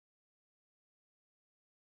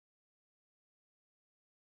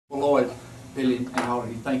Well, Lloyd, Billy, and all of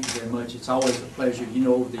you, thank you very much. It's always a pleasure. You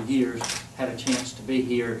know, over the years, had a chance to be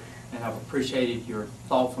here, and I've appreciated your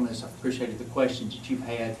thoughtfulness. I've appreciated the questions that you've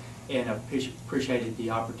had, and I've appreciated the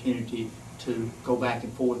opportunity to go back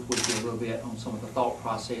and forth with you a little bit on some of the thought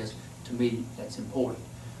process. To me, that's important.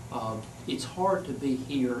 It's hard to be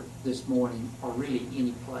here this morning, or really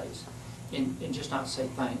any place, and just not say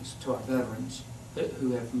thanks to our veterans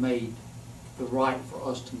who have made the right for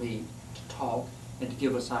us to meet, to talk, and to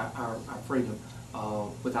give us our freedom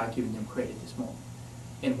without giving them credit this morning.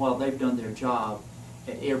 And while they've done their job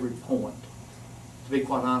at every point, to be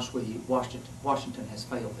quite honest with you, Washington has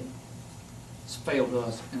failed them. It's failed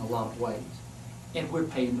us in a lot of ways. And we're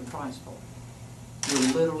paying the price for it.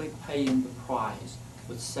 We're literally paying the price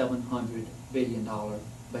with $700 billion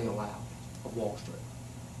bailout of Wall Street.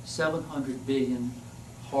 $700 billion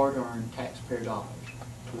hard-earned taxpayer dollars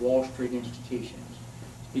to Wall Street institutions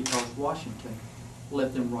because Washington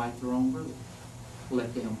let them write their own rules,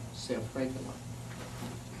 let them self-regulate.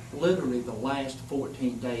 Literally the last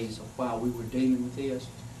 14 days of while we were dealing with this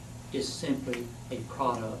is simply a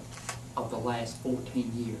product of the last 14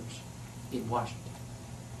 years in Washington.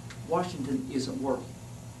 Washington isn't working.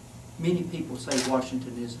 Many people say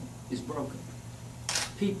Washington is broken.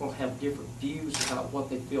 People have different views about what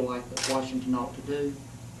they feel like that Washington ought to do,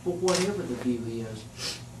 but whatever the view is,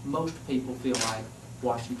 most people feel like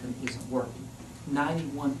Washington isn't working.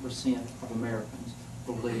 91% of Americans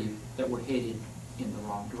believe that we're headed in the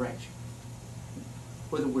wrong direction.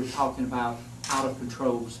 Whether we're talking about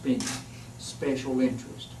out-of-control spending, special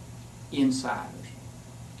interest, insiders,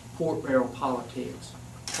 pork barrel politics,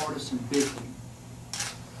 partisan bickering,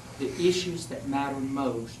 the issues that matter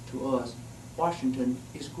most to us, Washington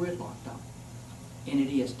is gridlocked on, and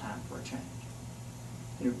it is time for a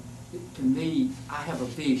change. To me, I have a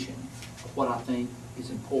vision of what I think is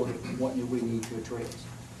important and what we need to address.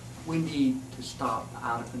 We need to stop the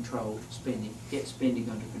out-of-control spending, get spending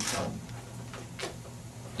under control,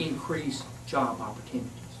 increase job opportunities,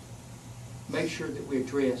 make sure that we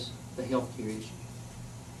address the health care issue,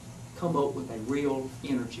 come up with a real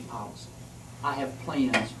energy policy. I have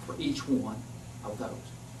plans for each one of those.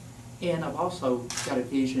 And I've also got a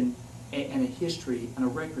vision and a history and a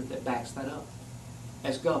record that backs that up.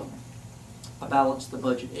 As governor, I balance the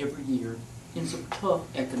budget every year in some tough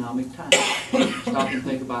economic times. Stop and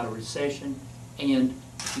think about a recession, and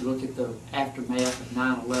you look at the aftermath of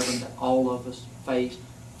 9/11 that all of us faced.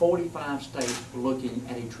 45 states were looking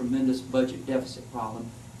at a tremendous budget deficit problem.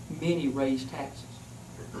 Many raised taxes.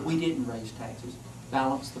 We didn't raise taxes,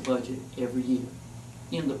 balanced the budget every year.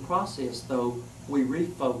 In the process, though, we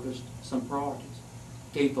refocused some priorities.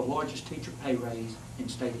 Gave the largest teacher pay raise in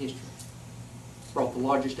state history. Brought the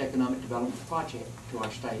largest economic development project to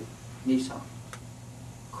our state, Nissan.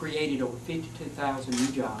 Created over 52,000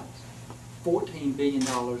 new jobs, $14 billion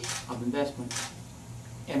of investment,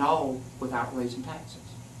 and all without raising taxes.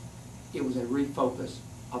 It was a refocus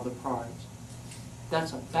of the priorities.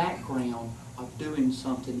 That's a background of doing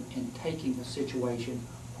something and taking a situation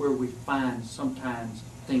where we find sometimes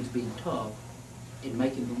things being tough and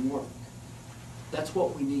making them work. That's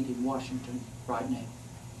what we need in Washington right now.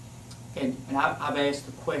 And I've asked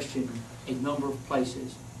the question a number of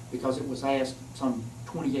places because it was asked some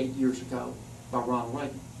 28 years ago by Ronald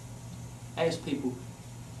Reagan. I asked people,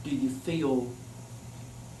 do you feel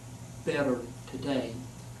better today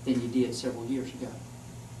than you did several years ago?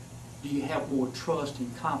 Do you have more trust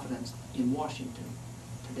and confidence in Washington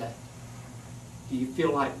today? Do you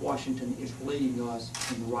feel like Washington is leading us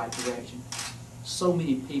in the right direction? So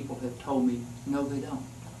many people have told me, no, they don't.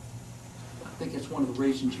 I think that's one of the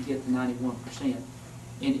reasons you get the 91%.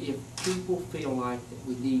 And if people feel like that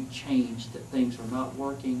we need change, that things are not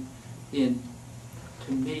working, then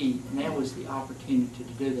to me, now is the opportunity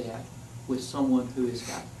to do that with someone who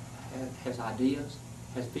has ideas,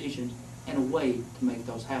 has visions, and a way to make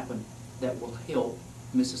those happen that will help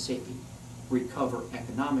Mississippi recover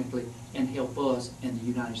economically and help us and the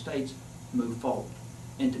United States move forward.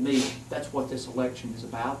 And to me, that's what this election is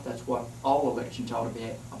about. That's what all elections ought to be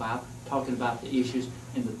about, talking about the issues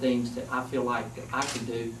and the things that I feel like that I can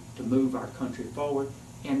do to move our country forward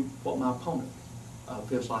and what my opponent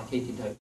feels like he can do.